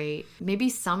 having to wait, maybe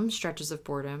some stretches of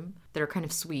boredom that are kind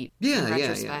of sweet in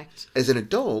retrospect. As an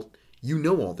adult, you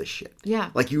know all this shit. Yeah.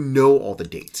 Like, you know all the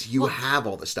dates. You have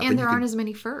all this stuff. And there aren't as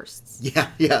many firsts. Yeah,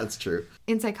 that's true.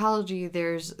 In psychology,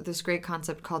 there's this great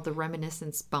concept called the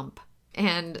reminiscence bump.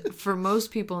 And for most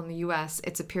people in the U.S.,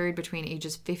 it's a period between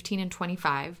ages 15 and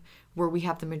 25 where we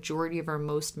have the majority of our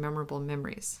most memorable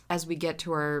memories. As we get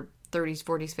to our 30s,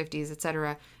 40s, 50s,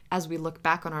 etc., as we look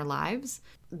back on our lives,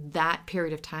 that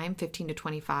period of time, 15 to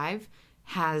 25,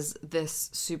 has this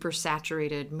super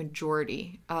saturated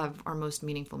majority of our most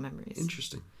meaningful memories.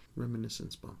 Interesting.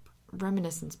 Reminiscence bump.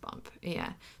 Reminiscence bump,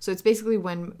 yeah. So it's basically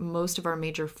when most of our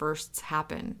major firsts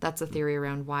happen. That's a theory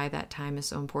around why that time is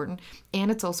so important.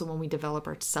 And it's also when we develop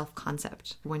our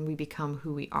self-concept, when we become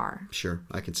who we are. Sure,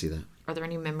 I can see that. Are there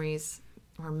any memories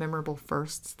or memorable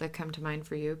firsts that come to mind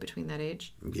for you between that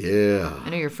age? Yeah. I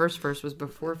know your first was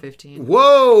before 15.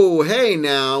 Whoa, hey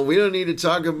now, we don't need to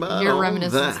talk about your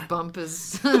reminiscence bump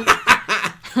is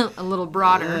a little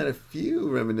broader. I had a few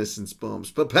reminiscence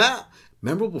bumps, but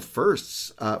memorable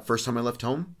firsts. First time I left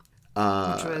home.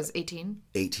 Which was 18?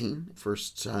 18.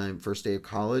 First day of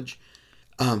college.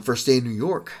 First day in New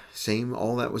York.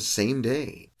 All that was same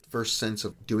day. First sense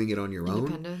of doing it on your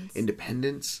own.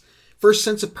 Independence. First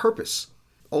sense of purpose.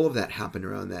 All of that happened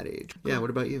around that age. Yeah, what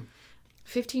about you?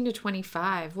 15 to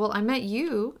 25. Well, I met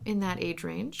you in that age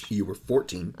range. You were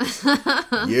 14.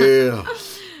 Yeah.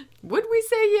 Would we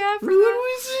say yeah for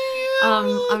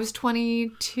that? I was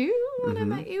 22 when I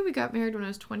met you. We got married when I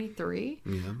was 23.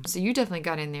 Yeah. So you definitely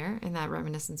got in there in that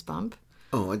reminiscence bump.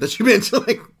 Oh, I thought you meant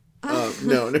like...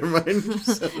 no, never mind.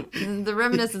 So, the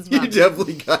reminiscence bump. You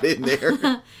definitely got in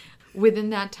there. Within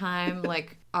that time,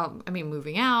 like,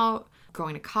 moving out,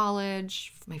 going to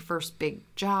college, my first big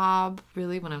job,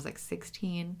 really, when I was like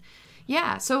 16.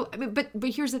 Yeah, so, but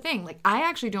here's the thing. Like, I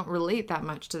actually don't relate that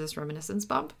much to this reminiscence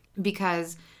bump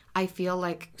because I feel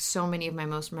like so many of my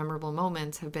most memorable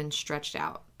moments have been stretched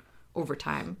out over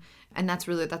time. And that's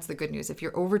the good news. If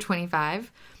you're over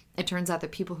 25, it turns out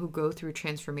that people who go through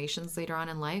transformations later on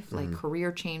in life, like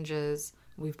career changes,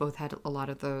 we've both had a lot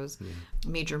of those,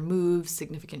 major moves,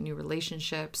 significant new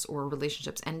relationships, or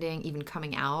relationships ending, even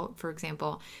coming out, for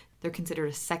example, they're considered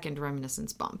a second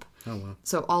reminiscence bump. Oh, wow.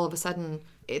 So all of a sudden,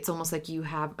 it's almost like you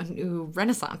have a new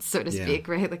renaissance, so to speak,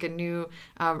 right? Like a new,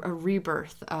 a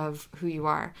rebirth of who you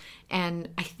are. And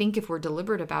I think if we're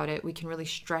deliberate about it, we can really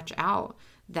stretch out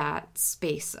that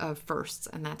space of firsts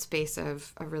and that space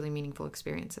of really meaningful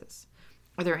experiences.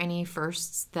 Are there any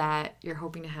firsts that you're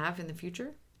hoping to have in the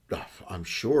future? I'm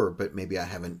sure, but maybe I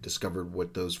haven't discovered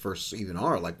what those firsts even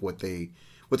are, like what the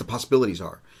possibilities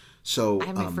are. So I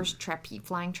had my first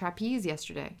flying trapeze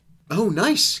yesterday. Oh,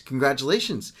 nice!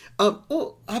 Congratulations.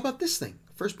 Well, how about this thing?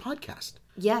 First podcast.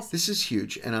 Yes. This is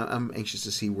huge, and I'm anxious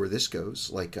to see where this goes,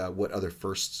 like what other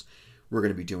firsts we're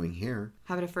going to be doing here.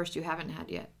 How about a first you haven't had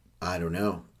yet? I don't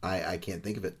know. I can't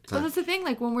think of it. Well, that's the thing.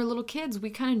 Like when we're little kids,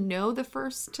 we kind of know the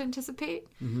first to anticipate.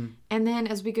 Mm-hmm. And then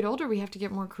as we get older, we have to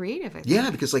get more creative, I think. Yeah,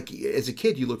 because like as a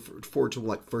kid, you look forward to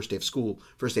like first day of school,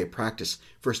 first day of practice,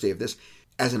 first day of this.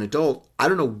 As an adult, I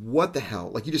don't know what the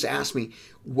hell. Like you just asked me,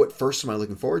 what first am I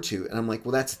looking forward to? And I'm like,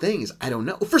 well, that's the thing is I don't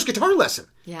know. First guitar lesson.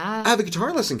 Yeah. I have a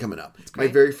guitar lesson coming up. My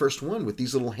very first one with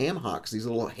these little ham hocks, these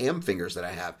little ham fingers that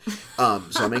I have.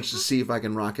 So I'm anxious to see if I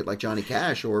can rock it like Johnny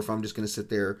Cash or if I'm just going to sit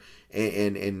there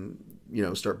and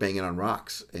start banging on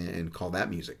rocks and call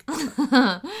that music.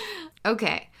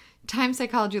 Okay. Time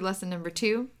psychology lesson number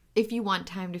 2. If you want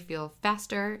time to feel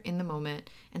faster in the moment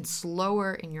and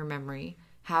slower in your memory,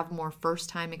 have more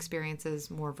first-time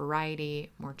experiences, more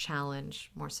variety, more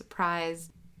challenge, more surprise.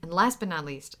 And last but not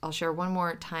least, I'll share one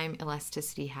more time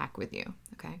elasticity hack with you,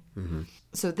 okay? Mm-hmm.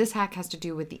 So this hack has to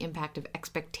do with the impact of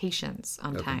expectations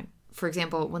on time. For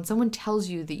example, when someone tells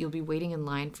you that you'll be waiting in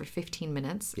line for 15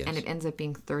 minutes and it ends up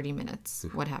being 30 minutes,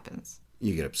 what happens?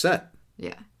 You get upset.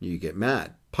 Yeah. You get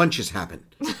mad. Punches happen.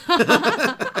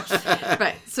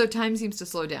 Right. So time seems to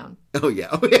slow down. Oh, yeah.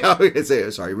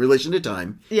 Okay, sorry. In relation to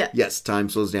time. Yeah. Yes, time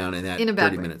slows down and that in a bad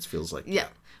 30 way. minutes feels like. Yeah.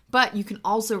 But you can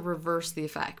also reverse the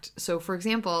effect. So, for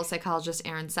example, psychologist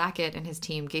Aaron Sackett and his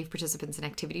team gave participants an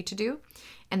activity to do,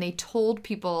 and they told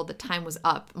people that time was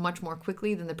up much more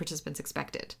quickly than the participants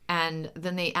expected. And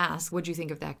then they asked, what do you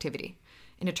think of the activity?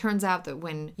 And it turns out that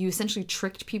when you essentially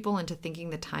tricked people into thinking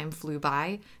the time flew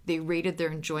by, they rated their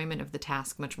enjoyment of the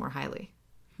task much more highly.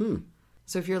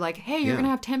 So if you're like, hey, you're going to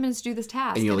have 10 minutes to do this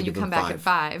task, and then you come back at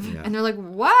 5, and they're like,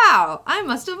 wow, I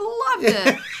must have loved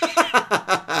it.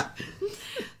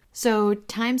 So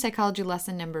time psychology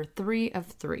lesson number 3 of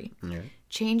 3. Okay.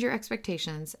 Change your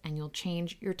expectations and you'll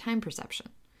change your time perception.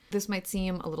 This might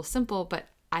seem a little simple, but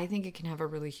I think it can have a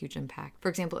really huge impact. For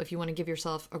example, if you want to give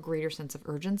yourself a greater sense of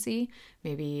urgency,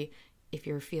 maybe if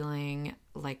you're feeling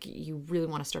like you really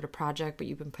want to start a project but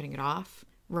you've been putting it off,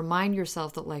 remind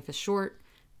yourself that life is short,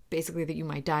 basically that you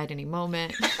might die at any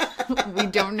moment. We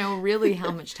don't know really how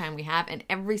much time we have, and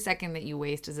every second that you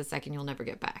waste is a second you'll never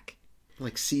get back.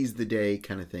 Like seize the day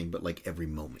kind of thing, but like every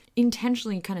moment.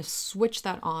 Intentionally kind of switch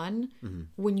that on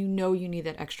when you know you need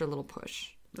that extra little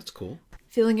push. That's cool.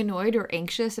 Feeling annoyed or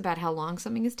anxious about how long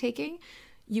something is taking,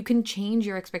 you can change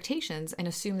your expectations and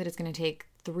assume that it's going to take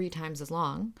 3 times as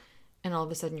long, and all of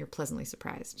a sudden you're pleasantly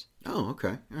surprised. Oh,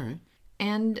 okay. All right.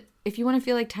 And if you want to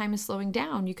feel like time is slowing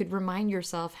down, you could remind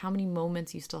yourself how many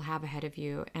moments you still have ahead of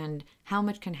you and how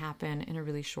much can happen in a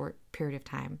really short period of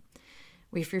time.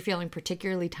 If you're feeling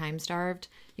particularly time-starved,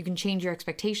 you can change your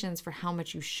expectations for how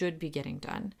much you should be getting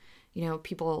done. You know,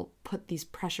 people put these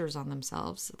pressures on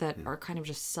themselves that are kind of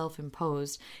just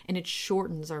self-imposed, and it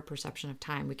shortens our perception of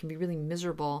time. We can be really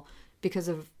miserable because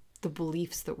of the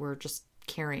beliefs that we're just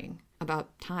carrying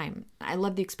about time. I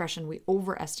love the expression, we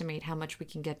overestimate how much we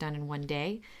can get done in one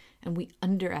day, and we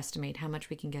underestimate how much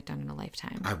we can get done in a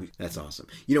lifetime. That's awesome.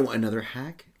 You know what, another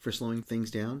hack for slowing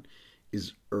things down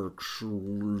is it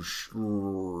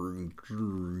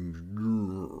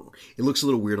looks a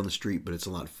little weird on the street, but it's a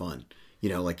lot of fun. You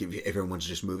know, like if everyone's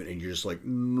just moving and you're just like,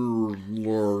 and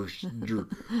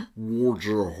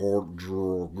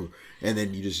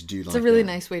then you just do like it's a really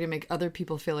nice way to make other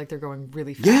people feel like they're going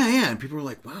really fast. Yeah. And people are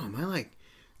like, wow, am I like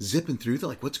zipping through? They're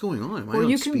like, what's going on? Or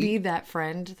you can be that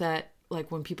friend that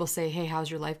like when people say, hey, how's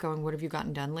your life going? What have you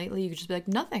gotten done lately? You could just be like,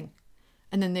 nothing.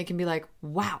 And then they can be like,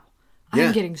 wow.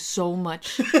 I'm getting so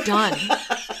much done.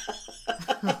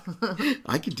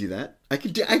 I could do that. I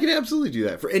could absolutely do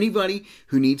that. For anybody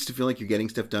who needs to feel like you're getting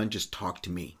stuff done, just talk to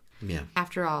me. Yeah.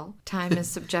 After all, time is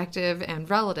subjective and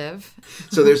relative.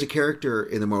 So there's a character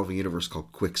in the Marvel Universe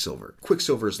called Quicksilver.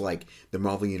 Quicksilver is like the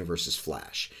Marvel Universe's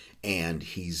Flash. And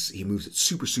he moves at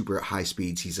super high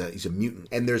speeds. He's a mutant.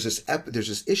 And there's this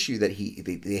issue that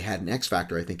they had in X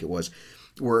Factor, I think it was,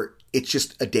 where it's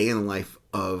just a day in the life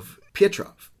of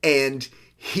Pietrov. And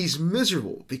he's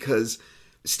miserable because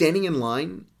standing in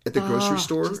line at the grocery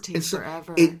store just takes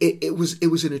forever. It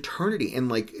was an eternity. And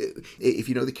like, if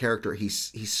you know the character,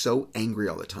 he's so angry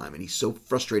all the time and he's so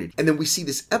frustrated. And then we see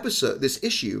this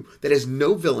issue that has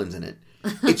no villains in it.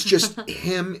 It's just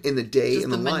him in the day just in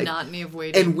the life. Monotony of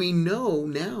waiting. And we know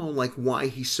now like why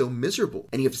he's so miserable.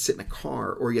 And you have to sit in a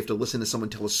car or you have to listen to someone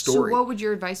tell a story. So what would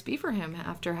your advice be for him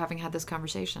after having had this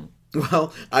conversation?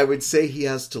 Well, I would say he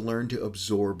has to learn to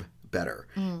absorb better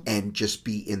and just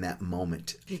be in that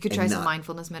moment. You could try some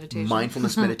mindfulness meditation.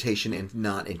 Mindfulness meditation and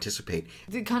not anticipate.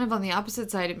 Kind of on the opposite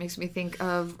side, it makes me think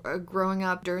of growing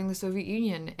up during the Soviet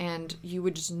Union, and you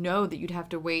would just know that you'd have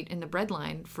to wait in the bread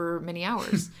line for many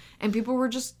hours. And people were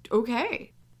just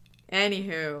okay.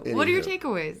 Anywho, what are your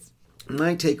takeaways?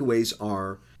 My takeaways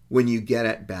are, when you get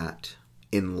at bat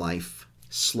in life,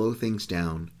 slow things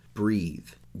down, breathe.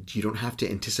 You don't have to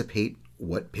anticipate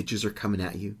what pitches are coming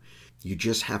at you. You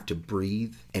just have to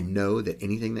breathe and know that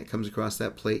anything that comes across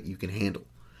that plate, you can handle.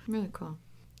 Really cool.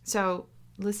 So,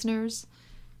 listeners,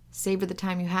 savor the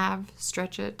time you have,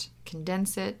 stretch it,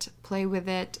 condense it, play with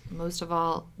it. Most of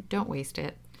all, don't waste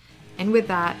it. And with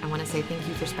that, I want to say thank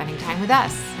you for spending time with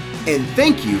us. And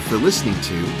thank you for listening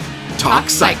to Talk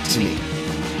Psych to Me.